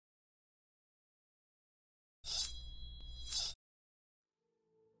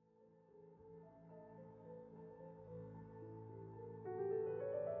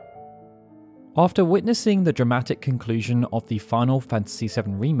After witnessing the dramatic conclusion of the Final Fantasy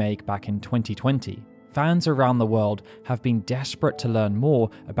VII Remake back in 2020, fans around the world have been desperate to learn more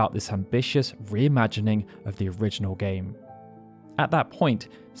about this ambitious reimagining of the original game. At that point,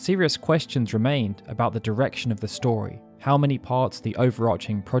 serious questions remained about the direction of the story, how many parts the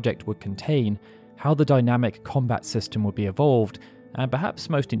overarching project would contain, how the dynamic combat system would be evolved, and perhaps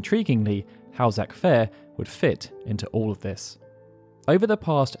most intriguingly, how Zack Fair would fit into all of this. Over the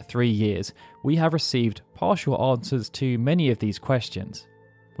past 3 years, we have received partial answers to many of these questions.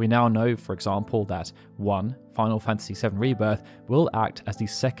 We now know, for example, that 1. Final Fantasy VII Rebirth will act as the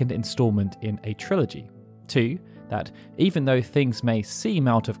second installment in a trilogy. 2. That even though things may seem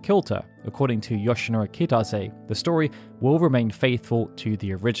out of kilter, according to Yoshinori Kitase, the story will remain faithful to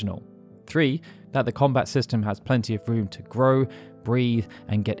the original. 3. That the combat system has plenty of room to grow, breathe,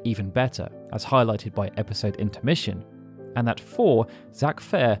 and get even better, as highlighted by episode Intermission. And that 4. Zack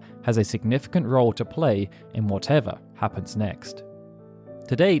Fair has a significant role to play in whatever happens next.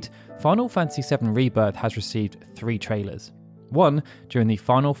 To date, Final Fantasy VII Rebirth has received 3 trailers. 1 during the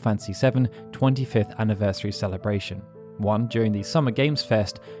Final Fantasy VII 25th anniversary celebration, 1 during the Summer Games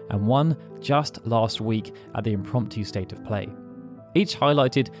Fest, and 1 just last week at the Impromptu State of Play. Each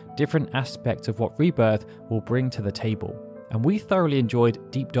highlighted different aspects of what Rebirth will bring to the table, and we thoroughly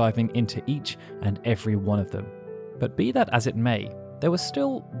enjoyed deep diving into each and every one of them. But be that as it may, there was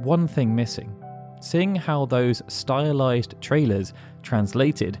still one thing missing: seeing how those stylized trailers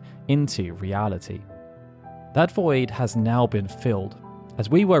translated into reality. That void has now been filled,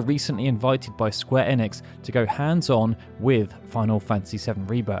 as we were recently invited by Square Enix to go hands-on with Final Fantasy VII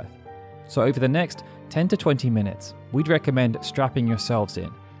Rebirth. So over the next 10 to 20 minutes, we'd recommend strapping yourselves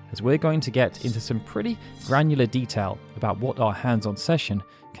in, as we're going to get into some pretty granular detail about what our hands-on session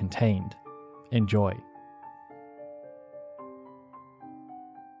contained. Enjoy.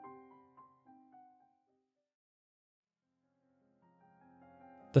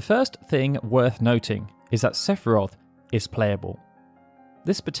 The first thing worth noting is that Sephiroth is playable.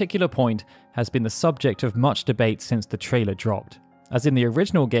 This particular point has been the subject of much debate since the trailer dropped, as in the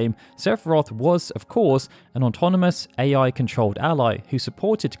original game, Sephiroth was, of course, an autonomous, AI-controlled ally who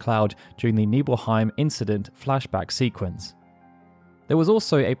supported Cloud during the Nibelheim incident flashback sequence. There was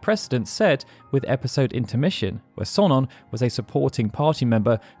also a precedent set with episode Intermission, where Sonon was a supporting party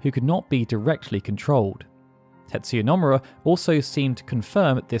member who could not be directly controlled. Tetsuya Nomura also seemed to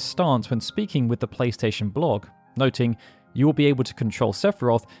confirm this stance when speaking with the PlayStation blog, noting, "You will be able to control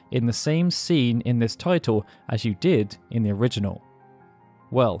Sephiroth in the same scene in this title as you did in the original."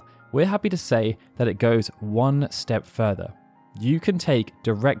 Well, we're happy to say that it goes one step further. You can take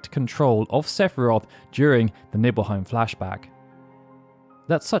direct control of Sephiroth during the Nibelheim flashback.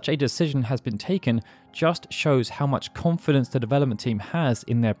 That such a decision has been taken just shows how much confidence the development team has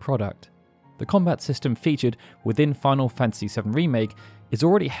in their product. The combat system featured within Final Fantasy VII Remake is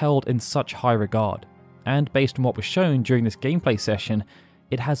already held in such high regard, and based on what was shown during this gameplay session,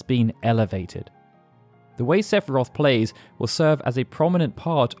 it has been elevated. The way Sephiroth plays will serve as a prominent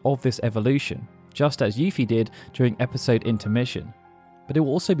part of this evolution, just as Yuffie did during episode Intermission, but it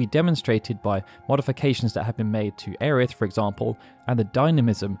will also be demonstrated by modifications that have been made to Aerith, for example, and the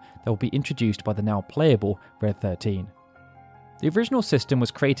dynamism that will be introduced by the now playable Red XIII. The original system was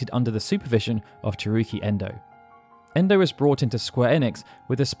created under the supervision of Teruki Endo. Endo was brought into Square Enix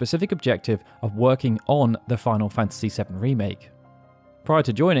with the specific objective of working on the Final Fantasy VII Remake. Prior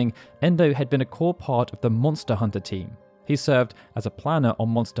to joining, Endo had been a core part of the Monster Hunter team. He served as a planner on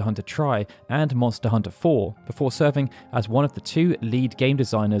Monster Hunter Tri and Monster Hunter 4 before serving as one of the 2 lead game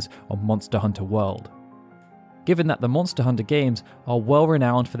designers on Monster Hunter World. Given that the Monster Hunter games are well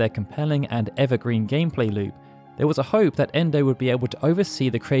renowned for their compelling and evergreen gameplay loop, there was a hope that Endo would be able to oversee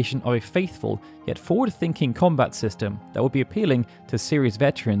the creation of a faithful yet forward-thinking combat system that would be appealing to series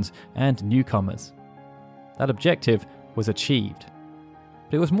veterans and newcomers. That objective was achieved.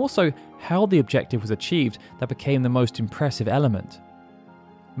 But it was more so how the objective was achieved that became the most impressive element.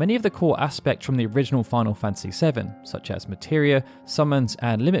 Many of the core aspects from the original Final Fantasy VII, such as materia, summons,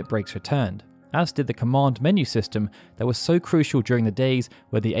 and limit breaks returned, as did the command menu system that was so crucial during the days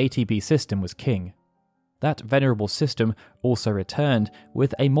where the ATB system was king. That venerable system also returned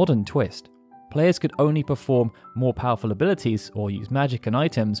with a modern twist. Players could only perform more powerful abilities or use magic and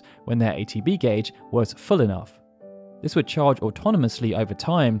items when their ATB gauge was full enough. This would charge autonomously over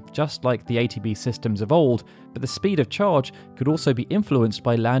time, just like the ATB systems of old, but the speed of charge could also be influenced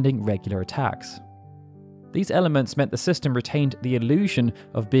by landing regular attacks. These elements meant the system retained the illusion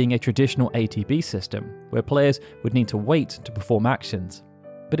of being a traditional ATB system, where players would need to wait to perform actions.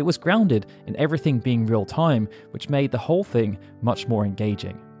 But it was grounded in everything being real time, which made the whole thing much more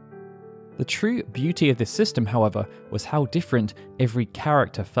engaging. The true beauty of this system, however, was how different every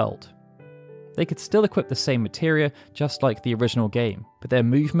character felt. They could still equip the same materia just like the original game, but their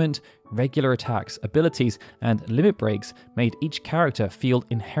movement, regular attacks, abilities, and limit breaks made each character feel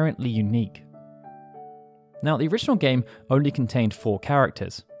inherently unique. Now, the original game only contained 4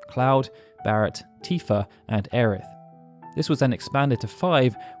 characters: Cloud, Barret, Tifa, and Aerith. This was then expanded to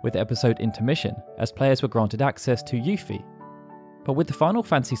 5 with episode Intermission, as players were granted access to Yuffie. But with the Final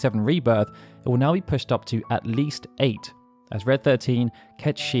Fantasy VII Rebirth, it will now be pushed up to at least 8, as Red XIII,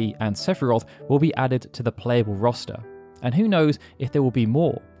 Ketchi, and Sephiroth will be added to the playable roster. And who knows if there will be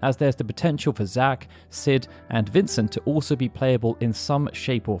more, as there's the potential for Zack, Cid, and Vincent to also be playable in some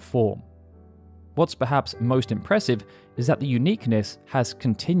shape or form. What's perhaps most impressive is that the uniqueness has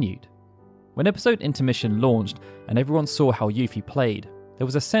continued. When episode Intermission launched and everyone saw how Yuffie played, there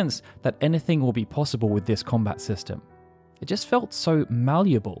was a sense that anything will be possible with this combat system. It just felt so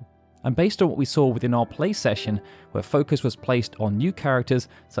malleable. And based on what we saw within our play session, where focus was placed on new characters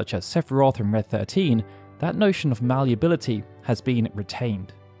such as Sephiroth and Red XIII, that notion of malleability has been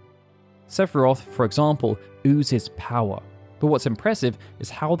retained. Sephiroth, for example, oozes power, but what's impressive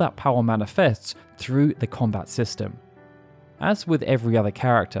is how that power manifests through the combat system. As with every other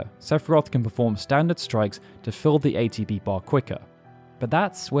character, Sephiroth can perform standard strikes to fill the ATB bar quicker, but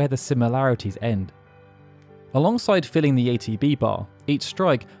that's where the similarities end. Alongside filling the ATB bar, each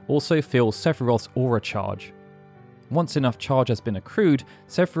strike also fills Sephiroth's aura charge. Once enough charge has been accrued,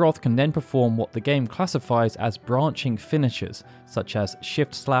 Sephiroth can then perform what the game classifies as branching finishes, such as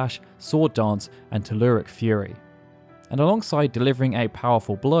Shift Slash, Sword Dance, and Telluric Fury. And alongside delivering a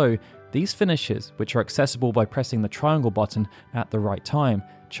powerful blow, these finishes, which are accessible by pressing the triangle button at the right time,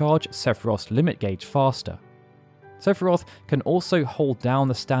 charge Sephiroth's limit gauge faster. Sephiroth can also hold down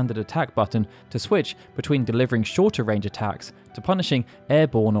the standard attack button to switch between delivering shorter range attacks to punishing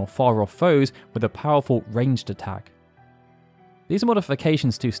airborne or far off foes with a powerful ranged attack. These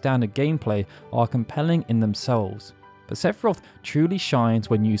modifications to standard gameplay are compelling in themselves, but Sephiroth truly shines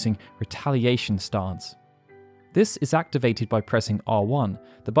when using Retaliation Stance. This is activated by pressing R1,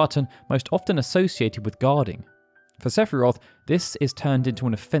 the button most often associated with guarding. For Sephiroth, this is turned into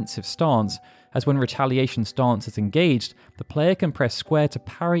an offensive stance, as when Retaliation Stance is engaged, the player can press square to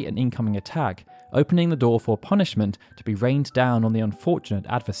parry an incoming attack, opening the door for punishment to be rained down on the unfortunate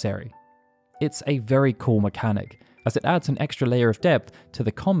adversary. It's a very cool mechanic, as it adds an extra layer of depth to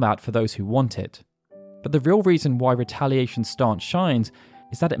the combat for those who want it. But the real reason why Retaliation Stance shines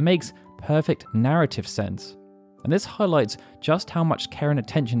is that it makes perfect narrative sense. And this highlights just how much care and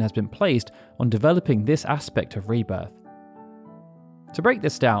attention has been placed on developing this aspect of Rebirth. To break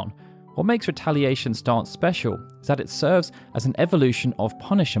this down, what makes Retaliation Stance special is that it serves as an evolution of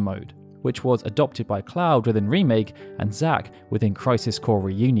Punisher Mode, which was adopted by Cloud within Remake and Zack within Crisis Core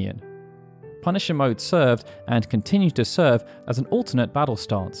Reunion. Punisher Mode served and continues to serve as an alternate battle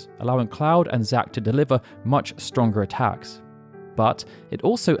stance, allowing Cloud and Zack to deliver much stronger attacks. But it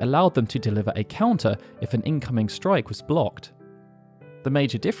also allowed them to deliver a counter if an incoming strike was blocked. The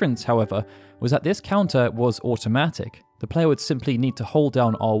major difference, however, was that this counter was automatic. The player would simply need to hold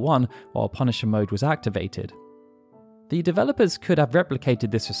down R1 while Punisher Mode was activated. The developers could have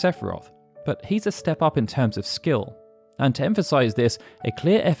replicated this for Sephiroth, but he's a step up in terms of skill. And to emphasize this, a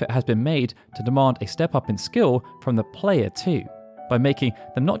clear effort has been made to demand a step up in skill from the player too, by making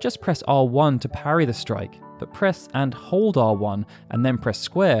them not just press R1 to parry the strike, but press and hold R1 and then press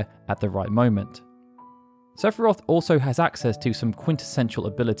square at the right moment. Sephiroth also has access to some quintessential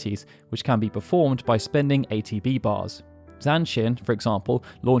abilities which can be performed by spending ATB bars. Zanshin, for example,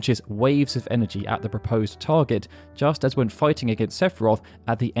 launches waves of energy at the proposed target, just as when fighting against Sephiroth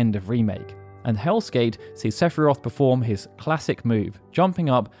at the end of Remake. And Hell's Gate sees Sephiroth perform his classic move, jumping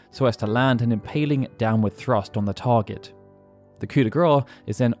up so as to land an impaling downward thrust on the target. The coup de grace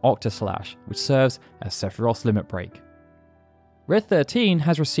is then Octaslash, which serves as Sephiroth's limit break. Red XIII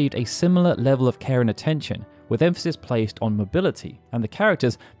has received a similar level of care and attention, with emphasis placed on mobility and the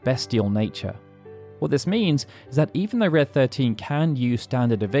character's bestial nature. What this means is that even though Red XIII can use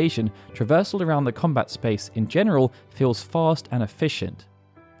standard evasion, traversal around the combat space in general feels fast and efficient.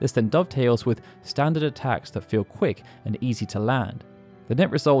 This then dovetails with standard attacks that feel quick and easy to land. The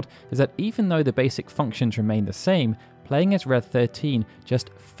net result is that even though the basic functions remain the same, playing as Red XIII just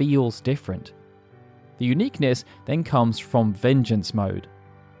feels different. The uniqueness then comes from Vengeance Mode.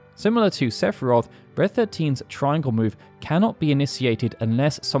 Similar to Sephiroth, Red XIII's triangle move cannot be initiated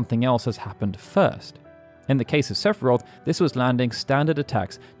unless something else has happened first. In the case of Sephiroth, this was landing standard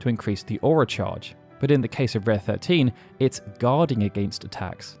attacks to increase the aura charge, but in the case of Red XIII, it's guarding against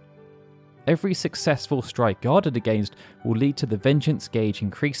attacks. Every successful strike guarded against will lead to the Vengeance gauge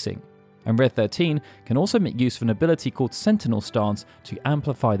increasing, and Red XIII can also make use of an ability called Sentinel Stance to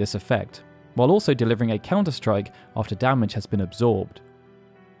amplify this effect, while also delivering a counterstrike after damage has been absorbed.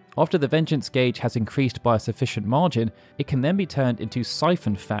 After the Vengeance gauge has increased by a sufficient margin, it can then be turned into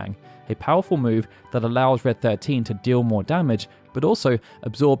Siphon Fang, a powerful move that allows Red XIII to deal more damage, but also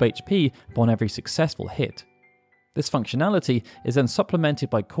absorb HP upon every successful hit. This functionality is then supplemented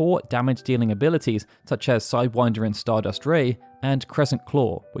by core damage-dealing abilities such as Sidewinder and Stardust Ray, and Crescent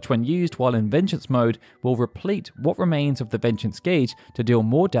Claw, which when used while in Vengeance mode will replete what remains of the Vengeance gauge to deal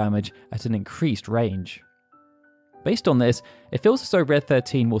more damage at an increased range. Based on this, it feels as though Red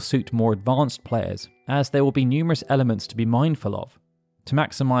XIII will suit more advanced players, as there will be numerous elements to be mindful of. To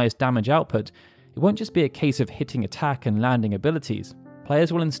maximise damage output, it won't just be a case of hitting attack and landing abilities.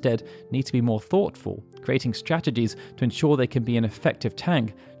 Players will instead need to be more thoughtful, creating strategies to ensure they can be an effective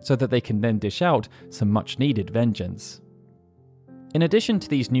tank so that they can then dish out some much needed vengeance. In addition to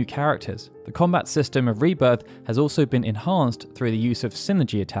these new characters, the combat system of Rebirth has also been enhanced through the use of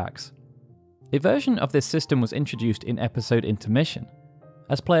synergy attacks. A version of this system was introduced in episode Intermission.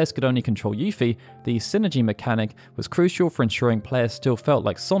 As players could only control Yuffie, the synergy mechanic was crucial for ensuring players still felt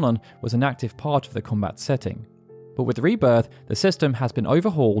like Sonon was an active part of the combat setting. But with Rebirth, the system has been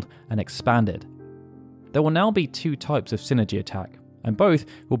overhauled and expanded. There will now be two types of synergy attack, and both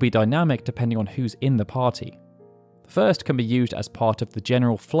will be dynamic depending on who's in the party. The first can be used as part of the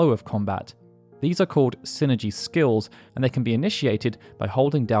general flow of combat. These are called synergy skills, and they can be initiated by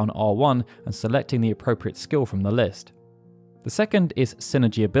holding down R1 and selecting the appropriate skill from the list. The second is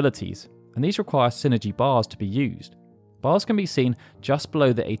synergy abilities, and these require synergy bars to be used. Bars can be seen just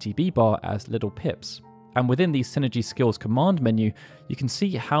below the ATB bar as little pips, and within the synergy skills command menu, you can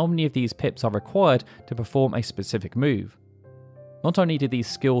see how many of these pips are required to perform a specific move. Not only do these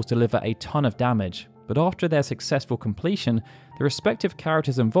skills deliver a ton of damage, but after their successful completion, the respective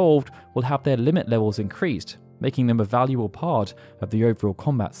characters involved will have their limit levels increased, making them a valuable part of the overall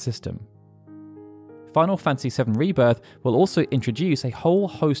combat system. Final Fantasy VII Rebirth will also introduce a whole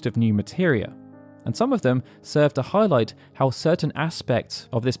host of new materia, and some of them serve to highlight how certain aspects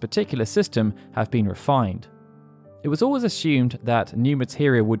of this particular system have been refined. It was always assumed that new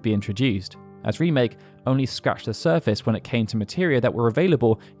materia would be introduced, as Remake only scratched the surface when it came to materia that were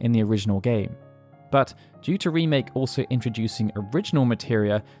available in the original game. But due to Remake also introducing original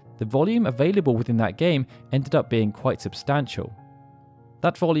materia, the volume available within that game ended up being quite substantial.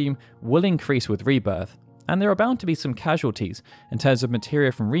 That volume will increase with Rebirth, and there are bound to be some casualties in terms of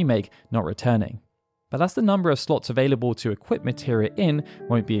materia from Remake not returning. But as the number of slots available to equip materia in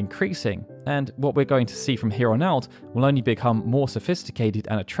won't be increasing, and what we're going to see from here on out will only become more sophisticated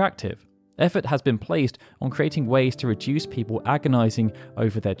and attractive, effort has been placed on creating ways to reduce people agonizing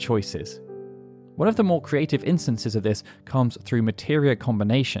over their choices. One of the more creative instances of this comes through materia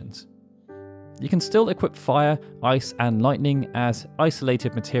combinations. You can still equip fire, ice, and lightning as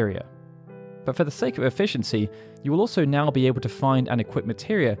isolated materia. But for the sake of efficiency, you will also now be able to find and equip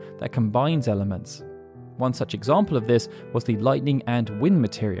materia that combines elements. One such example of this was the lightning and wind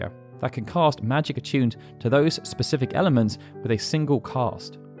materia that can cast magic attuned to those specific elements with a single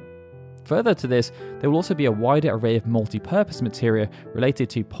cast. Further to this, there will also be a wider array of multi-purpose materia related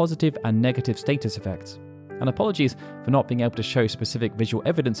to positive and negative status effects. And apologies for not being able to show specific visual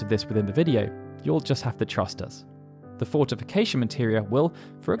evidence of this within the video, you'll just have to trust us. The fortification materia will,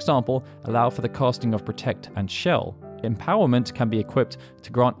 for example, allow for the casting of Protect and Shell. Empowerment can be equipped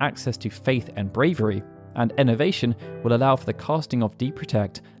to grant access to Faith and Bravery, and Innovation will allow for the casting of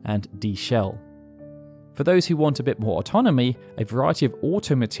De-Protect and De-Shell. For those who want a bit more autonomy, a variety of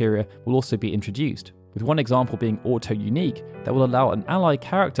auto materia will also be introduced, with one example being Auto Unique that will allow an ally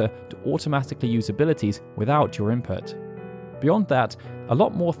character to automatically use abilities without your input. Beyond that, a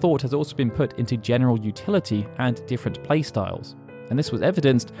lot more thought has also been put into general utility and different playstyles, and this was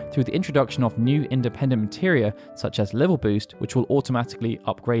evidenced through the introduction of new independent materia such as Level Boost, which will automatically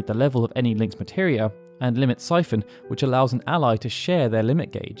upgrade the level of any linked materia, and Limit Siphon, which allows an ally to share their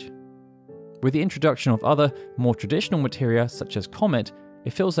limit gauge. With the introduction of other, more traditional materia such as Comet,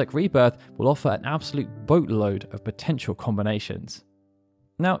 it feels like Rebirth will offer an absolute boatload of potential combinations.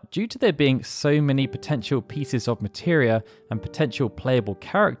 Now, due to there being so many potential pieces of materia and potential playable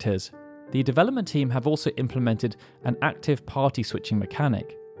characters, the development team have also implemented an active party switching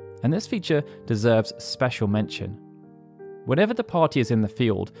mechanic, and this feature deserves special mention. Whenever the party is in the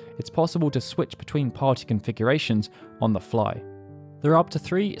field, it's possible to switch between party configurations on the fly. There are up to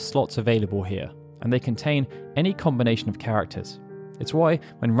 3 slots available here, and they contain any combination of characters. It's why,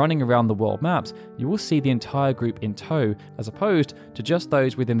 when running around the world maps, you will see the entire group in tow, as opposed to just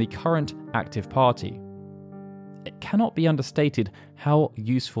those within the current active party. it cannot be understated how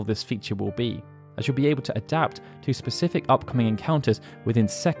useful this feature will be, as you'll be able to adapt to specific upcoming encounters within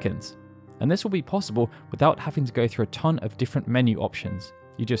seconds. And this will be possible without having to go through a ton of different menu options.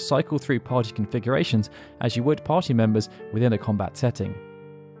 You just cycle through party configurations as you would party members within a combat setting.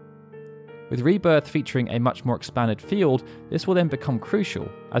 With Rebirth featuring a much more expanded field, this will then become crucial,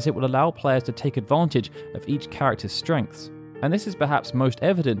 as it will allow players to take advantage of each character's strengths, and this is perhaps most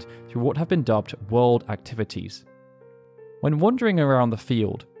evident through what have been dubbed world activities. When wandering around the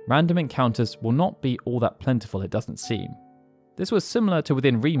field, random encounters will not be all that plentiful, it doesn't seem. This was similar to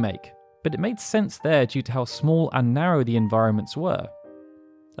within Remake, but it made sense there due to how small and narrow the environments were.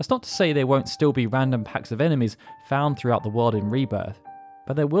 That's not to say there won't still be random packs of enemies found throughout the world in Rebirth,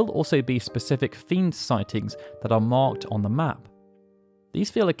 but there will also be specific fiend sightings that are marked on the map. These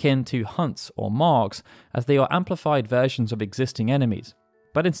feel akin to hunts or marks, as they are amplified versions of existing enemies,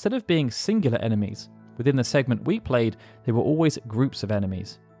 but instead of being singular enemies, within the segment we played, they were always groups of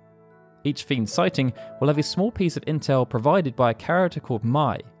enemies. Each fiend sighting will have a small piece of intel provided by a character called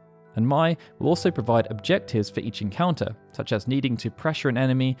Mai, and Mai will also provide objectives for each encounter, such as needing to pressure an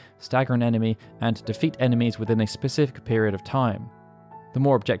enemy, stagger an enemy, and defeat enemies within a specific period of time. The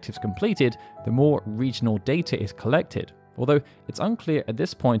more objectives completed, the more regional data is collected, although it's unclear at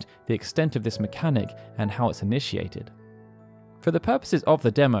this point the extent of this mechanic and how it's initiated. For the purposes of the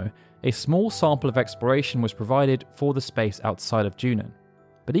demo, a small sample of exploration was provided for the space outside of Junon,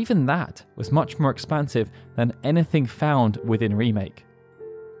 but even that was much more expansive than anything found within Remake.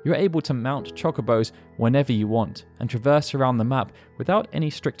 You're able to mount chocobos whenever you want and traverse around the map without any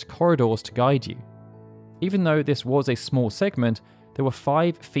strict corridors to guide you. Even though this was a small segment, there were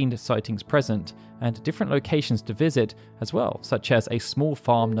 5 fiend sightings present and different locations to visit as well, such as a small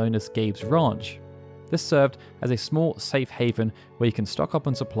farm known as Gabe's Ranch. This served as a small safe haven where you can stock up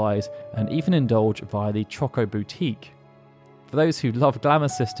on supplies and even indulge via the Choco Boutique. For those who love glamour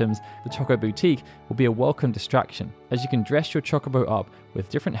systems, the Choco Boutique will be a welcome distraction, as you can dress your Chocobo up with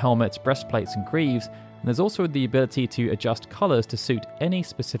different helmets, breastplates and greaves, and there's also the ability to adjust colours to suit any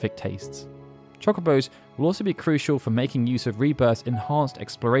specific tastes. Chocobos will also be crucial for making use of Rebirth's enhanced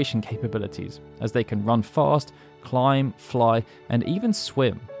exploration capabilities, as they can run fast, climb, fly, and even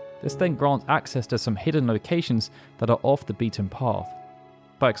swim. This then grants access to some hidden locations that are off the beaten path.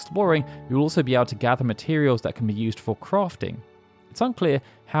 By exploring, you'll also be able to gather materials that can be used for crafting. It's unclear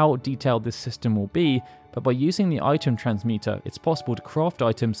how detailed this system will be, but by using the item transmuter, it's possible to craft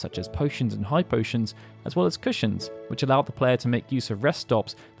items such as potions and high potions, as well as cushions, which allow the player to make use of rest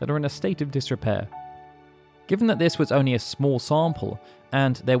stops that are in a state of disrepair. Given that this was only a small sample,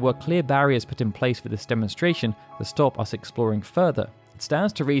 and there were clear barriers put in place for this demonstration to stop us exploring further, it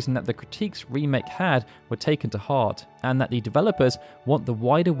stands to reason that the critiques Remake had were taken to heart, and that the developers want the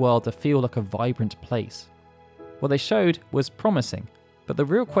wider world to feel like a vibrant place. What they showed was promising, but the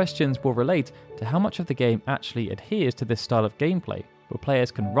real questions will relate to how much of the game actually adheres to this style of gameplay, where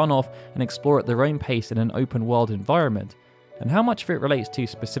players can run off and explore at their own pace in an open world environment, and how much of it relates to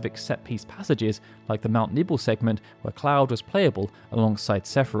specific set-piece passages like the Mount Nibble segment where Cloud was playable alongside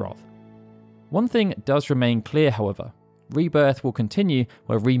Sephiroth. One thing does remain clear, however. Rebirth will continue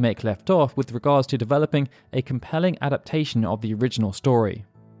where Remake left off with regards to developing a compelling adaptation of the original story.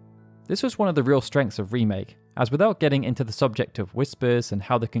 This was one of the real strengths of Remake, as without getting into the subject of whispers and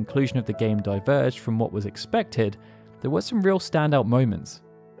how the conclusion of the game diverged from what was expected, there were some real standout moments.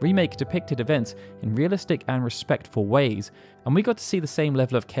 Remake depicted events in realistic and respectful ways, and we got to see the same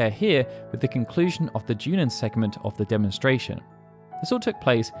level of care here with the conclusion of the Junon segment of the demonstration. This all took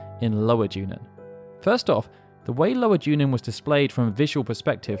place in Lower Junon. First off, the way Lower Junon was displayed from a visual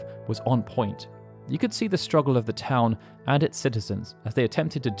perspective was on point. You could see the struggle of the town and its citizens as they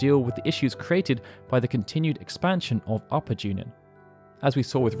attempted to deal with the issues created by the continued expansion of Upper Junon. As we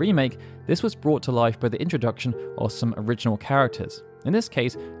saw with Remake, this was brought to life by the introduction of some original characters. In this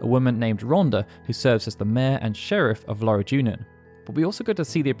case, a woman named Rhonda, who serves as the mayor and sheriff of Lower Junon. But we also got to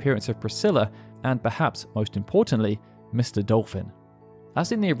see the appearance of Priscilla, and perhaps most importantly, Mr. Dolphin.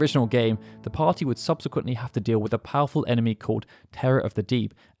 As in the original game, the party would subsequently have to deal with a powerful enemy called Terror of the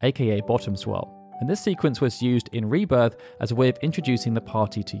Deep, aka Bottomswell, and this sequence was used in Rebirth as a way of introducing the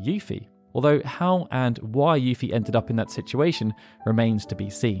party to Yuffie, although how and why Yuffie ended up in that situation remains to be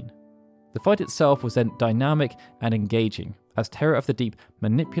seen. The fight itself was then dynamic and engaging, as Terror of the Deep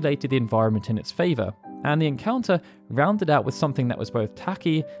manipulated the environment in its favour, and the encounter rounded out with something that was both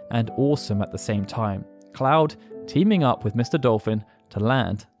tacky and awesome at the same time, Cloud teaming up with Mr. Dolphin to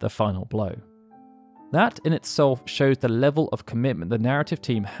land the final blow. That in itself shows the level of commitment the narrative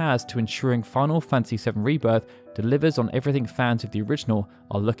team has to ensuring Final Fantasy VII Rebirth delivers on everything fans of the original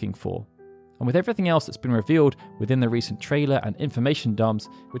are looking for. And with everything else that's been revealed within the recent trailer and information dumps,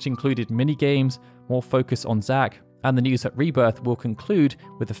 which included mini-games, more focus on Zack, and the news that Rebirth will conclude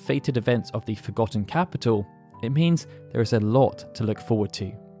with the fated events of the Forgotten Capital, it means there is a lot to look forward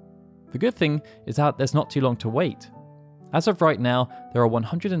to. The good thing is that there's not too long to wait. As of right now, there are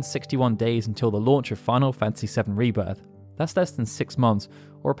 161 days until the launch of Final Fantasy VII Rebirth. That's less than 6 months,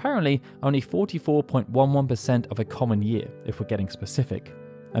 or apparently only 44.11% of a common year, if we're getting specific.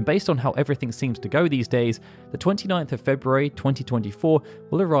 And based on how everything seems to go these days, the 29th of February 2024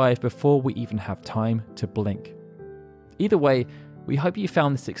 will arrive before we even have time to blink. Either way, we hope you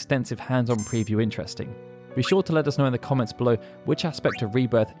found this extensive hands-on preview interesting. Be sure to let us know in the comments below which aspect of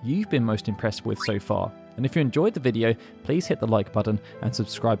Rebirth you've been most impressed with so far. And if you enjoyed the video, please hit the like button and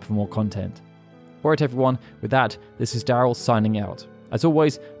subscribe for more content. Alright everyone, with that, this is Daryl signing out. As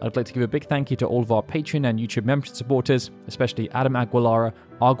always, I'd like to give a big thank you to all of our Patreon and YouTube membership supporters, especially Adam Aguilara,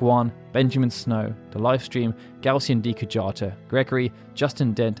 Arguan, Benjamin Snow, The Livestream, Gaussian D. Kajata, Gregory,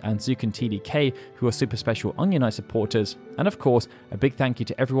 Justin Dent, and Zukin TDK, who are super special Onion Eye supporters, and of course, a big thank you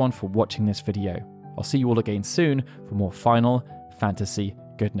to everyone for watching this video. I'll see you all again soon for more Final Fantasy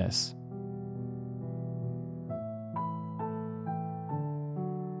goodness.